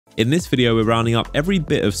In this video, we're rounding up every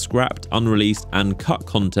bit of scrapped, unreleased, and cut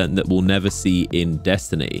content that we'll never see in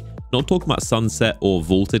Destiny. Not talking about sunset or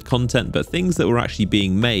vaulted content, but things that were actually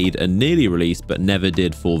being made and nearly released but never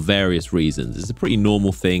did for various reasons. It's a pretty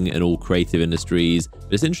normal thing in all creative industries,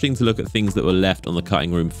 but it's interesting to look at things that were left on the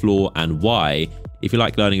cutting room floor and why. If you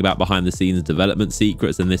like learning about behind the scenes development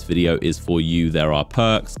secrets, then this video is for you. There are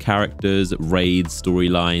perks, characters, raids,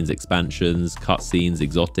 storylines, expansions, cutscenes,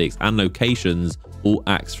 exotics, and locations, all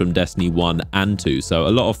axed from Destiny 1 and 2. So a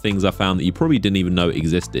lot of things I found that you probably didn't even know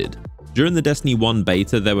existed. During the Destiny 1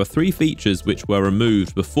 beta, there were 3 features which were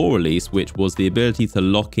removed before release, which was the ability to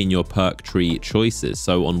lock in your perk tree choices.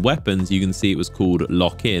 So on weapons, you can see it was called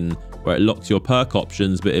Lock In, where it locks your perk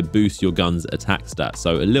options, but it boosts your gun's attack stats.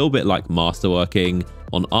 So a little bit like masterworking.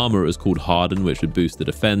 On armor, it was called Harden, which would boost the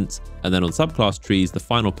defense. And then on subclass trees, the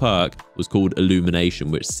final perk was called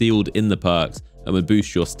Illumination, which sealed in the perks and would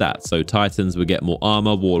boost your stats. So Titans would get more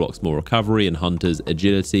armor, Warlocks more recovery, and Hunters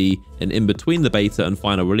agility. And in between the beta and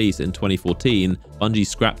final release in 2014, Bungie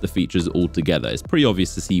scrapped the features altogether. It's pretty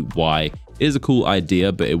obvious to see why. It is a cool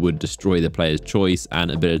idea, but it would destroy the player's choice and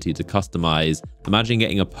ability to customize. Imagine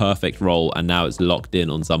getting a perfect role and now it's locked in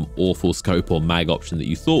on some awful scope or mag option that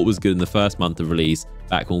you thought was good in the first month of release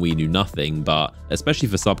back when we knew nothing, but especially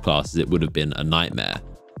for subclasses, it would have been a nightmare.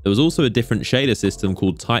 There was also a different shader system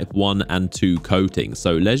called Type 1 and 2 coating.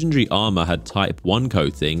 So Legendary Armor had Type 1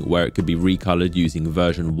 coating, where it could be recolored using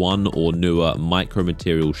version 1 or newer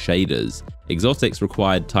micromaterial shaders. Exotics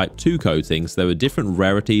required Type 2 coating, so there were different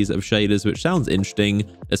rarities of shaders, which sounds interesting,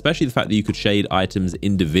 especially the fact that you could shade items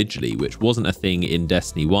individually, which wasn't a thing in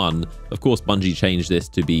Destiny 1. Of course, Bungie changed this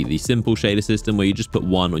to be the simple shader system, where you just put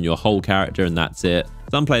one on your whole character and that's it.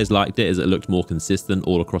 Some players liked it as it looked more consistent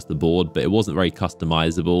all across the board, but it wasn't very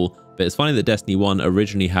customizable. But it's funny that Destiny 1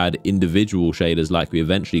 originally had individual shaders like we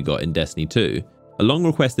eventually got in Destiny 2. A long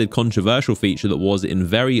requested controversial feature that was in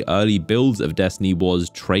very early builds of Destiny was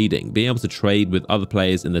trading, being able to trade with other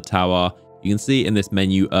players in the tower. You can see it in this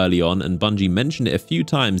menu early on, and Bungie mentioned it a few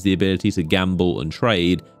times, the ability to gamble and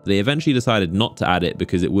trade. They eventually decided not to add it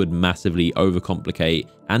because it would massively overcomplicate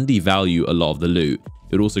and devalue a lot of the loot.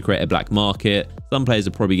 It would also create a black market. Some players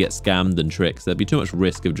would probably get scammed and tricked. There'd be too much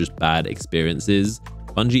risk of just bad experiences.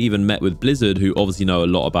 Bungie even met with Blizzard, who obviously know a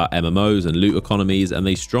lot about MMOs and loot economies, and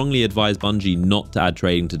they strongly advised Bungie not to add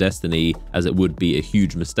trading to Destiny, as it would be a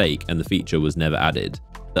huge mistake, and the feature was never added.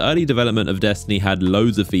 The early development of Destiny had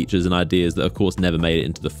loads of features and ideas that of course never made it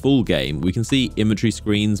into the full game. We can see inventory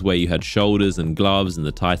screens where you had shoulders and gloves, and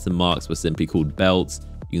the Titan marks were simply called belts.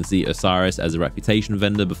 You can see Osiris as a reputation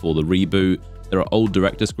vendor before the reboot. There are old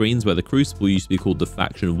director screens where the Crucible used to be called the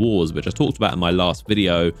Faction Wars, which I talked about in my last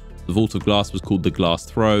video. The Vault of Glass was called the Glass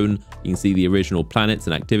Throne. You can see the original planets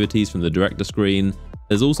and activities from the director screen.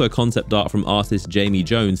 There's also concept art from artist Jamie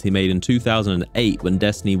Jones he made in 2008 when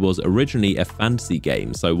Destiny was originally a fantasy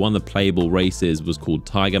game. So one of the playable races was called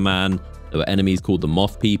Tiger Man. There were enemies called the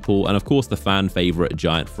Moth People, and of course the fan favorite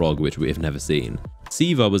Giant Frog, which we have never seen.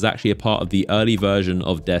 SIVA was actually a part of the early version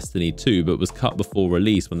of Destiny 2, but was cut before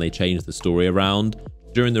release when they changed the story around.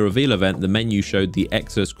 During the reveal event, the menu showed the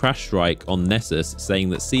Exos crash strike on Nessus, saying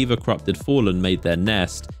that SIVA Corrupted Fallen made their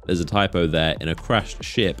nest. There's a typo there, in a crashed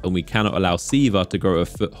ship, and we cannot allow SIVA to grow a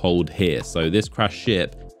foothold here. So this crashed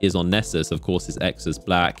ship is on Nessus, of course it's Exos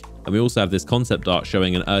Black. And we also have this concept art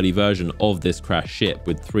showing an early version of this crashed ship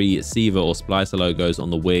with 3 SIVA or Splicer logos on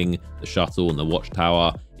the wing, the shuttle, and the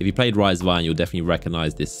watchtower. If you played Rise of Iron, you'll definitely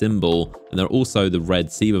recognize this symbol. And there are also the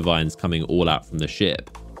red SIVA vines coming all out from the ship.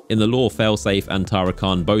 In the lore, Failsafe and Tara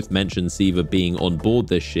Khan both mentioned SIVA being on board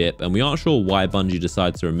this ship, and we aren't sure why Bungie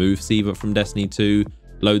decided to remove SIVA from Destiny 2.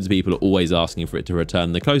 Loads of people are always asking for it to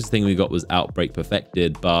return. The closest thing we got was Outbreak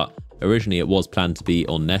Perfected, but originally it was planned to be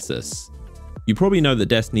on Nessus. You probably know that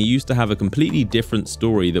Destiny used to have a completely different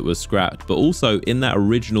story that was scrapped, but also in that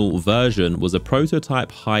original version was a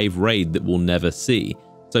prototype Hive raid that we'll never see.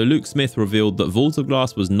 So Luke Smith revealed that Vault of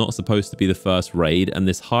Glass was not supposed to be the first raid, and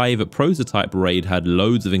this Hive prototype raid had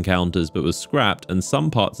loads of encounters but was scrapped, and some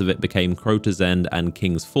parts of it became Crota's End and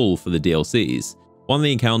King's Fall for the DLCs. One of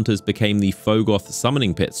the encounters became the Fogoth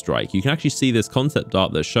Summoning Pit Strike. You can actually see this concept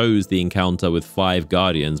art that shows the encounter with 5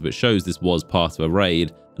 Guardians, which shows this was part of a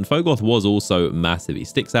raid. And Fogoth was also massive. He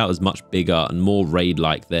sticks out as much bigger and more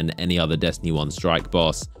raid-like than any other Destiny 1 strike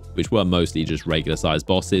boss, which were mostly just regular sized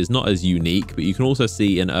bosses, not as unique, but you can also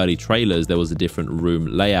see in early trailers there was a different room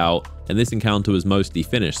layout, and this encounter was mostly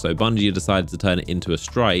finished, so Bungie decided to turn it into a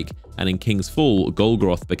strike, and in King's Fall,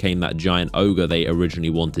 Golgoroth became that giant ogre they originally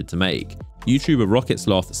wanted to make. YouTuber Rocket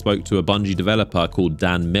Sloth spoke to a Bungie developer called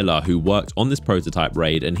Dan Miller who worked on this prototype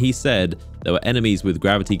raid, and he said there were enemies with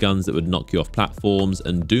gravity guns that would knock you off platforms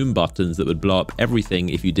and doom buttons that would blow up everything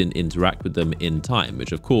if you didn't interact with them in time,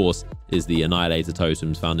 which of course is the Annihilator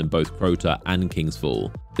totems found in both Crota and King's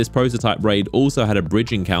Fall. This prototype raid also had a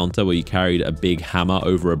bridge encounter where you carried a big hammer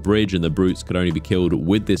over a bridge and the brutes could only be killed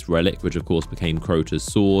with this relic, which of course became Crota's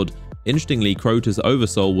sword. Interestingly, Crota's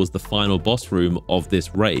Oversoul was the final boss room of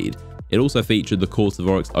this raid. It also featured the Court of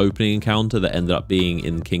Oryx opening encounter that ended up being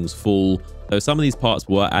in King's Fall. So some of these parts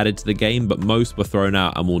were added to the game, but most were thrown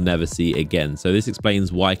out and we'll never see again. So this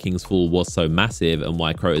explains why King's Fall was so massive and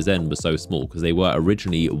why Crota's End was so small, because they were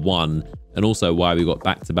originally one, and also why we got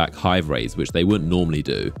back-to-back hive raids, which they wouldn't normally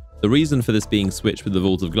do. The reason for this being switched with the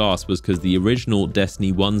Vault of Glass was because the original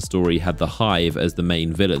Destiny 1 story had the Hive as the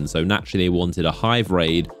main villain, so naturally they wanted a Hive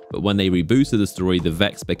raid, but when they rebooted the story, the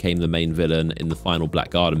Vex became the main villain in the final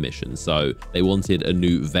Black Garden mission, so they wanted a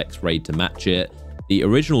new Vex raid to match it. The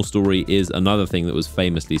original story is another thing that was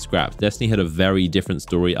famously scrapped. Destiny had a very different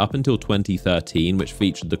story up until 2013, which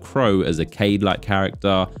featured the Crow as a Cade-like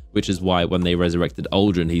character, which is why when they resurrected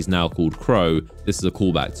Aldrin, he's now called Crow. This is a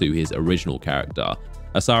callback to his original character.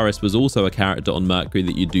 Osiris was also a character on Mercury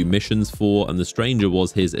that you'd do missions for, and the Stranger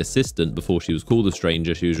was his assistant before she was called the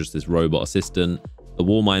Stranger. She was just this robot assistant. The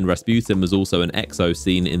Warmind Rasputin was also an Exo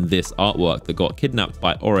seen in this artwork that got kidnapped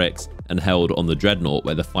by Oryx and held on the Dreadnought,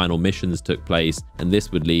 where the final missions took place, and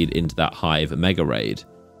this would lead into that Hive mega raid.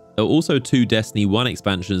 There were also 2 Destiny 1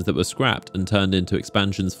 expansions that were scrapped and turned into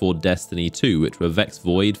expansions for Destiny 2, which were Vex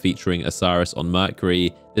Void featuring Osiris on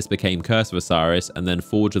Mercury. This became Curse of Osiris, and then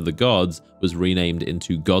Forge of the Gods was renamed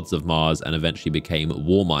into Gods of Mars and eventually became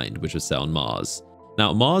Warmind, which was set on Mars.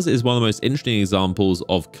 Now, Mars is one of the most interesting examples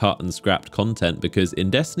of cut and scrapped content, because in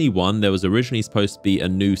Destiny 1 there was originally supposed to be a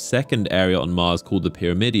new second area on Mars called the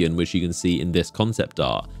Pyramidion, which you can see in this concept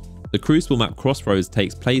art. The Crucible map Crossroads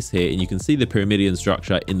takes place here, and you can see the Pyramidion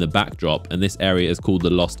structure in the backdrop, and this area is called the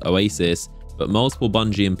Lost Oasis, but multiple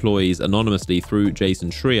Bungie employees anonymously through Jason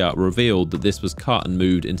Schreier revealed that this was cut and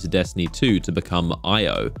moved into Destiny 2 to become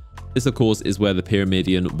Io. This of course is where the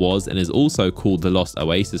Pyramidion was and is also called the Lost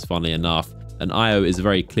Oasis, funnily enough, and Io is a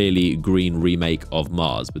very clearly green remake of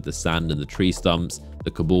Mars with the sand and the tree stumps,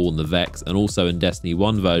 the Cabal and the Vex, and also in Destiny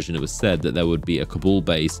 1 version it was said that there would be a Cabal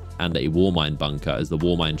base and a Warmind bunker, as the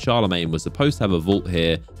Warmind Charlemagne was supposed to have a vault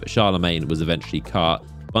here, but Charlemagne was eventually cut.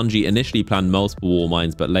 Bungie initially planned multiple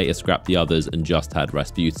Warminds but later scrapped the others and just had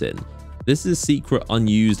Rasputin. This is a secret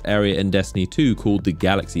unused area in Destiny 2 called the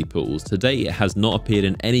Galaxy Pools. To date, it has not appeared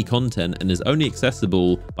in any content and is only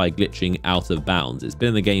accessible by glitching out of bounds. It's been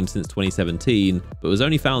in the game since 2017, but was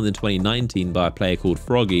only found in 2019 by a player called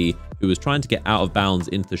Froggy, who was trying to get out of bounds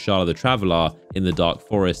into the Shard of the Traveler in the Dark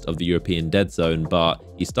Forest of the European Dead Zone, but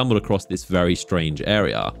he stumbled across this very strange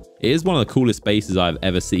area. It is one of the coolest bases I've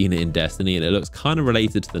ever seen in Destiny, and it looks kind of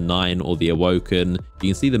related to the Nine or the Awoken. You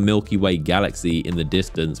can see the Milky Way galaxy in the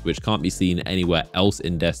distance, which can't be seen anywhere else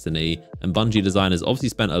in Destiny, and Bungie designers obviously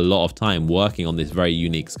spent a lot of time working on this very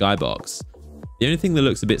unique skybox. The only thing that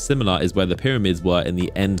looks a bit similar is where the pyramids were in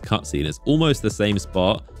the end cutscene. It's almost the same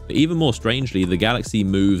spot, but even more strangely, the galaxy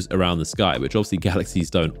moves around the sky, which obviously galaxies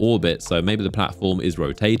don't orbit, so maybe the platform is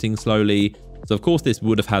rotating slowly. So of course this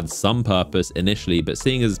would have had some purpose initially, but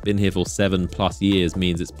seeing as it's been here for 7+ years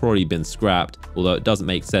means it's probably been scrapped, although it doesn't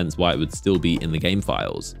make sense why it would still be in the game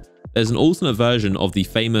files. There's an alternate version of the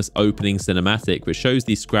famous opening cinematic which shows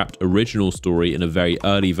the scrapped original story in a very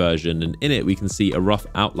early version, and in it we can see a rough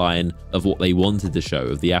outline of what they wanted to show,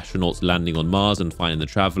 of the astronauts landing on Mars and finding the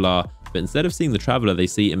Traveler, but instead of seeing the Traveler they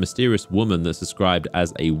see a mysterious woman that's described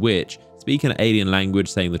as a witch, speaking an alien language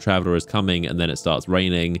saying the Traveler is coming, and then it starts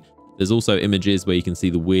raining. There's also images where you can see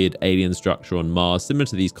the weird alien structure on Mars, similar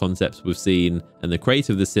to these concepts we've seen, and the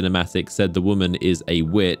creator of the cinematic said the woman is a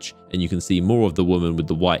witch, and you can see more of the woman with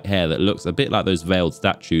the white hair that looks a bit like those veiled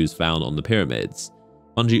statues found on the pyramids.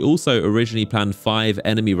 Bungie also originally planned 5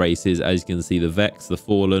 enemy races, as you can see the Vex, the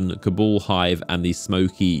Fallen, Cabal, Hive, and the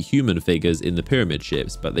smoky human figures in the pyramid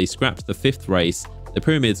ships, but they scrapped the 5th race. The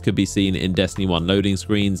pyramids could be seen in Destiny 1 loading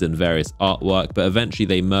screens and various artwork, but eventually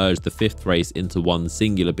they merged the 5th race into one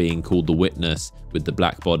singular being called the Witness, with the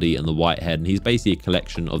black body and the white head, and he's basically a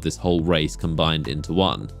collection of this whole race combined into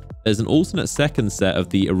one. There's an alternate second set of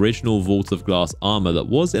the original Vault of Glass armor that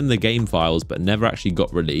was in the game files but never actually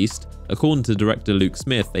got released. According to director Luke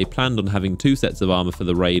Smith, they planned on having 2 sets of armor for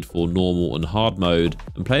the raid for normal and hard mode,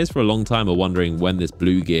 and players for a long time are wondering when this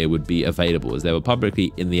blue gear would be available, as they were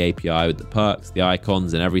publicly in the API with the perks, the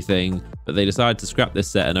icons and everything, but but they decided to scrap this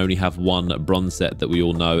set and only have one bronze set that we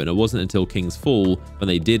all know, and it wasn't until King's Fall when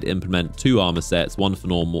they did implement 2 armor sets, one for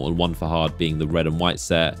normal and one for hard, being the red and white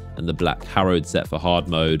set and the black harrowed set for hard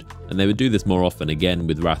mode. And they would do this more often again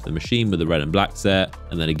with Wrath of the Machine with the red and black set,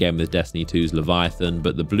 and then again with Destiny 2's Leviathan,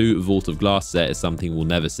 but the blue Vault of Glass set is something we'll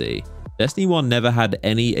never see. Destiny 1 never had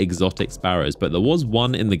any exotic sparrows, but there was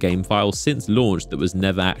one in the game file since launch that was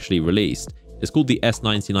never actually released. It's called the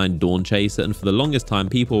S99 Dawn Chaser, and for the longest time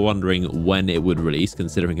people were wondering when it would release,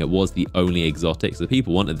 considering it was the only exotic, so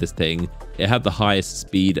people wanted this thing. It had the highest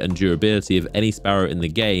speed and durability of any sparrow in the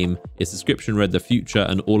game. Its description read, "The future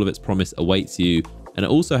and all of its promise awaits you," and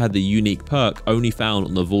it also had the unique perk only found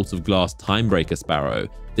on the Vault of Glass Timebreaker sparrow.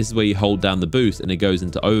 This is where you hold down the boost and it goes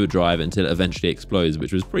into overdrive until it eventually explodes,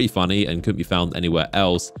 which was pretty funny and couldn't be found anywhere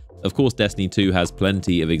else. Of course, Destiny 2 has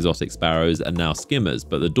plenty of exotic sparrows and now skimmers,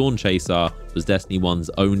 but the Dawn Chaser was Destiny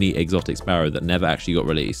 1's only exotic sparrow that never actually got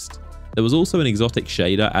released. There was also an exotic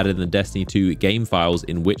shader added in the Destiny 2 game files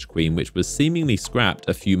in Witch Queen, which was seemingly scrapped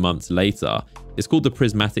a few months later. It's called the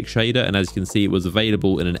Prismatic Shader, and as you can see, it was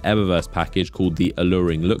available in an Eververse package called the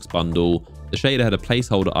Alluring Looks bundle. The shader had a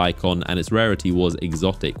placeholder icon and its rarity was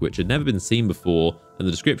exotic, which had never been seen before, and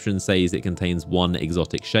the description says it contains 1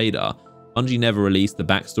 exotic shader. Bungie never released the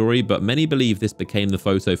backstory, but many believe this became the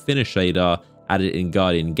photo finish shader added in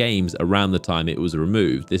Guardian Games around the time it was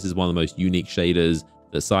removed. This is one of the most unique shaders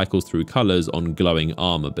that cycles through colors on glowing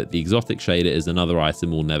armor, but the exotic shader is another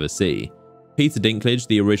item we'll never see. Peter Dinklage,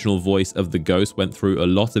 the original voice of the Ghost, went through a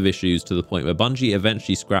lot of issues to the point where Bungie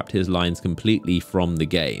eventually scrapped his lines completely from the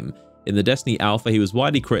game. In the Destiny Alpha, he was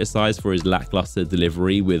widely criticized for his lackluster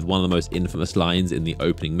delivery, with one of the most infamous lines in the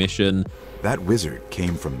opening mission, "That wizard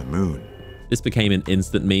came from the moon." This became an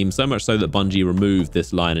instant meme, so much so that Bungie removed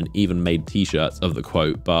this line and even made t-shirts of the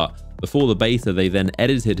quote, but before the beta they then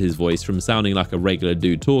edited his voice from sounding like a regular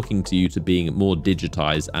dude talking to you to being more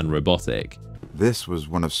digitized and robotic. This was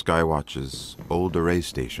one of Skywatch's old array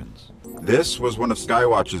stations. This was one of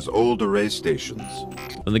Skywatch's old array stations.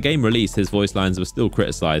 When the game released, his voice lines were still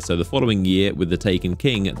criticized, so the following year, with The Taken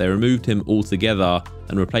King, they removed him altogether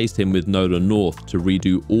and replaced him with Nolan North to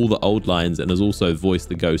redo all the old lines, and has also voiced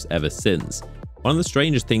the Ghost ever since. One of the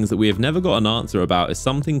strangest things that we have never got an answer about is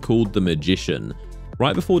something called the Magician.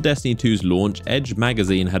 Right before Destiny 2's launch, Edge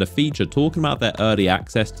magazine had a feature talking about their early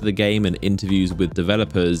access to the game and interviews with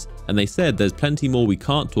developers, and they said there's plenty more we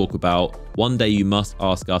can't talk about. One day you must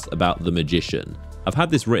ask us about the Magician. I've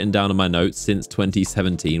had this written down in my notes since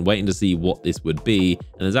 2017, waiting to see what this would be,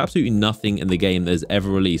 and there's absolutely nothing in the game that has ever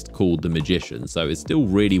released called the Magician, so it's still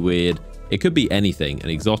really weird. It could be anything, an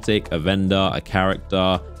exotic, a vendor, a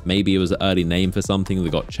character, maybe it was an early name for something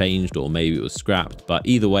that got changed, or maybe it was scrapped, but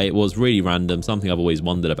either way it was really random, something I've always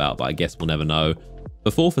wondered about, but I guess we'll never know.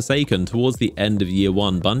 Before Forsaken, towards the end of year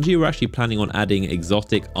 1, Bungie were actually planning on adding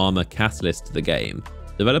exotic armor catalysts to the game.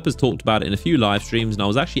 Developers talked about it in a few live streams, and I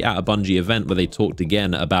was actually at a Bungie event where they talked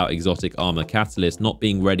again about exotic armor catalysts not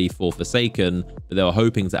being ready for Forsaken, but they were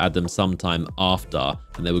hoping to add them sometime after,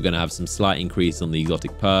 and they were going to have some slight increase on the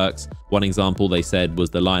exotic perks. One example they said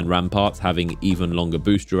was the Lion Ramparts having even longer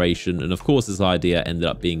boost duration, and of course this idea ended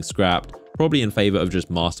up being scrapped, probably in favor of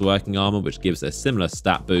just masterworking armor, which gives a similar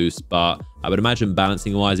stat boost, but I would imagine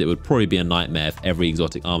balancing wise it would probably be a nightmare if every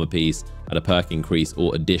exotic armor piece had a perk increase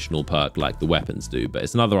or additional perk like the weapons do, but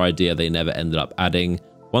it's another idea they never ended up adding.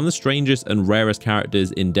 One of the strangest and rarest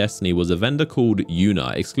characters in Destiny was a vendor called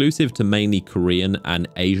Yuna, exclusive to mainly Korean and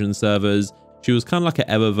Asian servers. She was kind of like an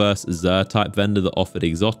Eververse Xur type vendor that offered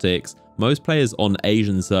exotics. Most players on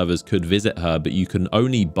Asian servers could visit her, but you can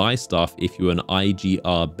only buy stuff if you're an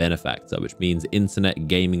IGR benefactor, which means internet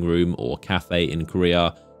gaming room or cafe in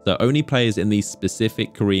Korea. So only players in these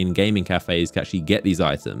specific Korean gaming cafes can actually get these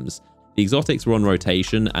items. The exotics were on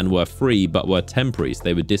rotation and were free, but were temporary, so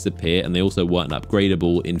they would disappear, and they also weren't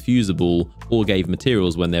upgradable, infusable, or gave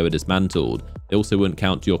materials when they were dismantled. They also wouldn't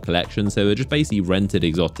count to your collection, so they were just basically rented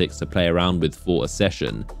exotics to play around with for a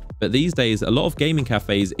session. But these days, a lot of gaming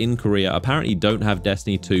cafes in Korea apparently don't have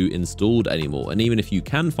Destiny 2 installed anymore, and even if you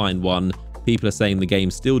can find one, people are saying the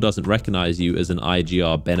game still doesn't recognize you as an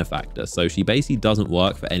IGR benefactor, so she basically doesn't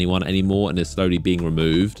work for anyone anymore and is slowly being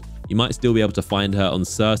removed. You might still be able to find her on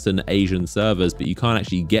certain Asian servers, but you can't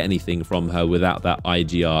actually get anything from her without that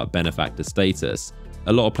IGR benefactor status.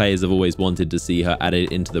 A lot of players have always wanted to see her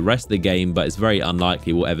added into the rest of the game, but it's very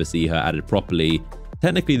unlikely we'll ever see her added properly.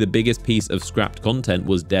 Technically, the biggest piece of scrapped content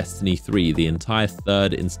was Destiny 3, the entire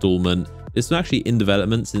 3rd installment. This was actually in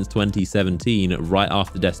development since 2017, right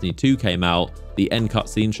after Destiny 2 came out. The end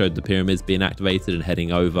cutscene showed the pyramids being activated and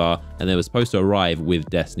heading over, and they were supposed to arrive with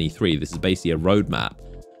Destiny 3. This is basically a roadmap.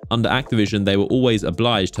 Under Activision, they were always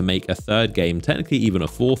obliged to make a third game, technically even a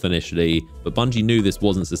fourth initially, but Bungie knew this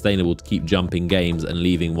wasn't sustainable to keep jumping games and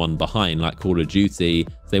leaving one behind like Call of Duty,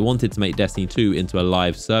 so they wanted to make Destiny 2 into a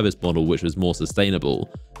live service model which was more sustainable.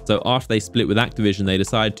 So after they split with Activision, they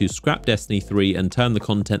decided to scrap Destiny 3 and turn the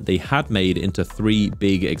content they had made into 3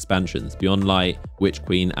 big expansions, Beyond Light, Witch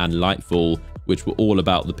Queen and Lightfall, which were all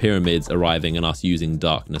about the pyramids arriving and us using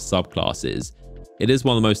darkness subclasses. It is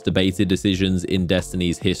one of the most debated decisions in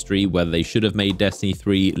Destiny's history, whether they should have made Destiny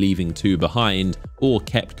 3 leaving 2 behind, or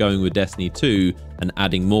kept going with Destiny 2 and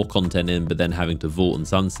adding more content in but then having to vault and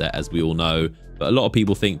sunset, as we all know. But a lot of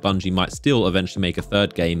people think Bungie might still eventually make a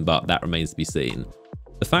third game, but that remains to be seen.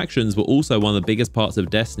 The factions were also one of the biggest parts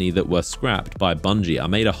of Destiny that were scrapped by Bungie. I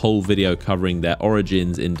made a whole video covering their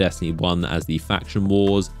origins in Destiny 1 as the faction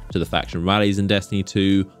wars, to the faction rallies in Destiny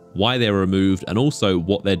 2, why they were removed, and also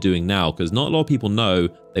what they're doing now, because not a lot of people know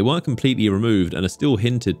they weren't completely removed and are still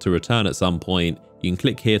hinted to return at some point. You can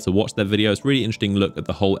click here to watch their video. It's a really interesting look at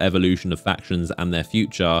the whole evolution of factions and their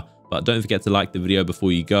future, but don't forget to like the video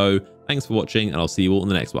before you go. Thanks for watching, and I'll see you all in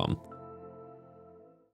the next one.